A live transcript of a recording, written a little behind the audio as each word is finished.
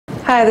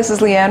Hi, this is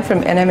Leanne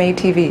from NMA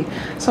TV.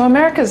 So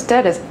America's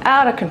debt is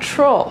out of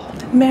control.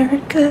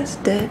 America's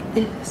debt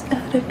is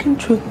out of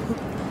control.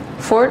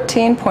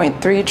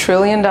 $14.3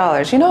 trillion.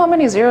 You know how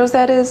many zeros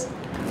that is?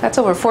 That's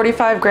over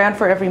 45 grand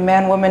for every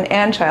man, woman,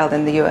 and child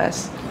in the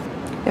US.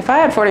 If I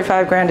had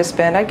 45 grand to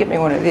spend, I'd get me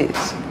one of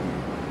these.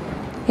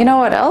 You know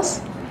what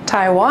else?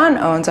 Taiwan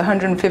owns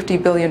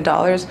 $150 billion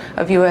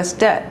of US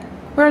debt.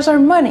 Where's our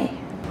money?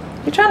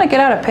 You trying to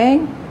get out of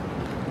paying?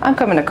 I'm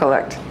coming to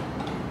collect.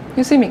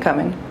 You see me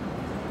coming.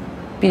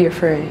 Be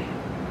afraid.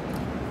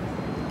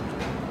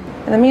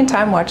 In the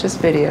meantime, watch this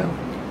video.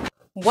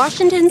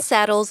 Washington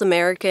saddles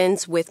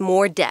Americans with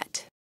more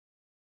debt.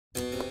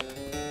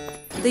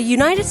 The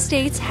United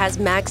States has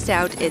maxed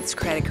out its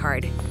credit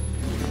card.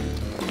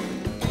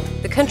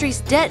 The country's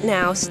debt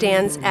now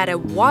stands at a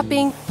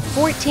whopping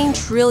 14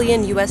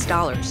 trillion US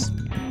dollars.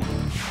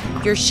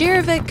 Your share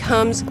of it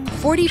comes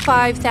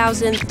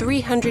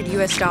 45,300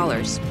 US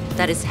dollars.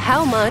 That is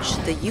how much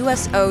the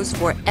US owes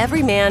for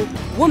every man,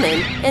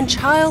 woman, and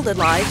child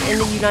alive in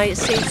the United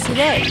States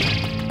today.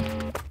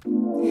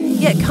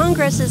 Yet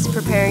Congress is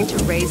preparing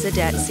to raise the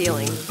debt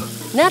ceiling.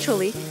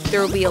 Naturally, there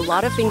will be a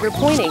lot of finger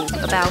pointing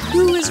about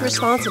who is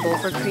responsible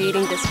for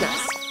creating this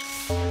mess.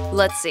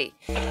 Let's see.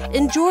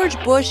 In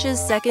George Bush's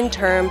second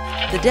term,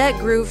 the debt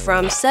grew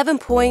from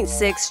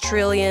 $7.6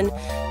 trillion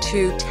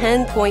to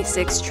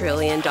 $10.6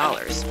 trillion.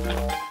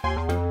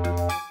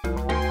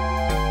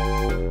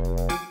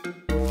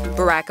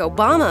 Barack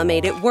Obama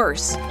made it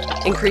worse,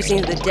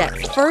 increasing the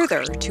debt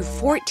further to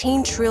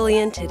 $14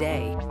 trillion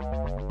today.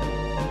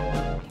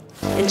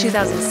 In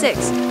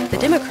 2006, the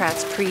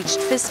Democrats preached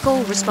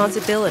fiscal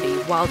responsibility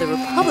while the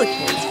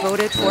Republicans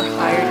voted for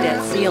higher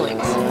debt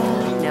ceilings.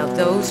 Now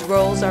those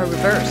roles are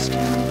reversed.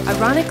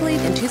 Ironically,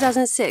 in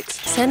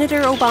 2006,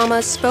 Senator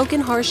Obama spoke in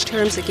harsh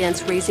terms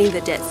against raising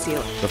the debt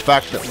ceiling. The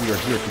fact that we are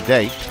here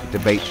today to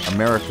debate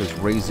America's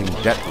raising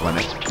debt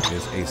limit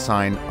is a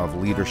sign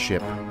of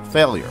leadership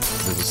failure. It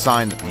is a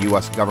sign that the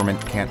U.S. government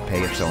can't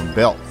pay its own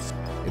bills.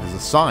 It is a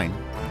sign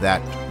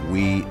that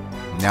we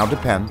now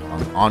depend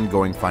on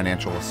ongoing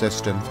financial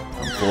assistance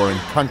from foreign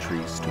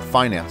countries to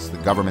finance the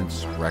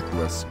government's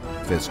reckless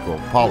fiscal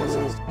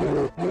policies.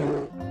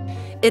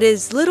 It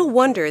is little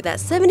wonder that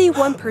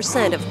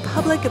 71% of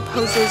public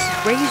opposes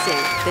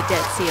raising the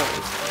debt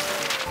ceiling.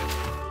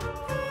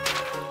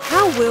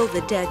 How will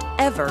the debt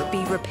ever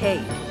be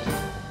repaid?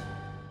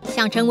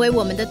 想成为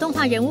我们的动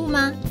画人物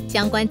吗？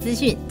相关资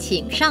讯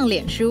请上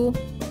脸书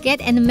Get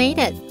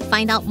Animated.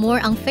 Find out more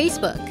on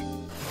Facebook.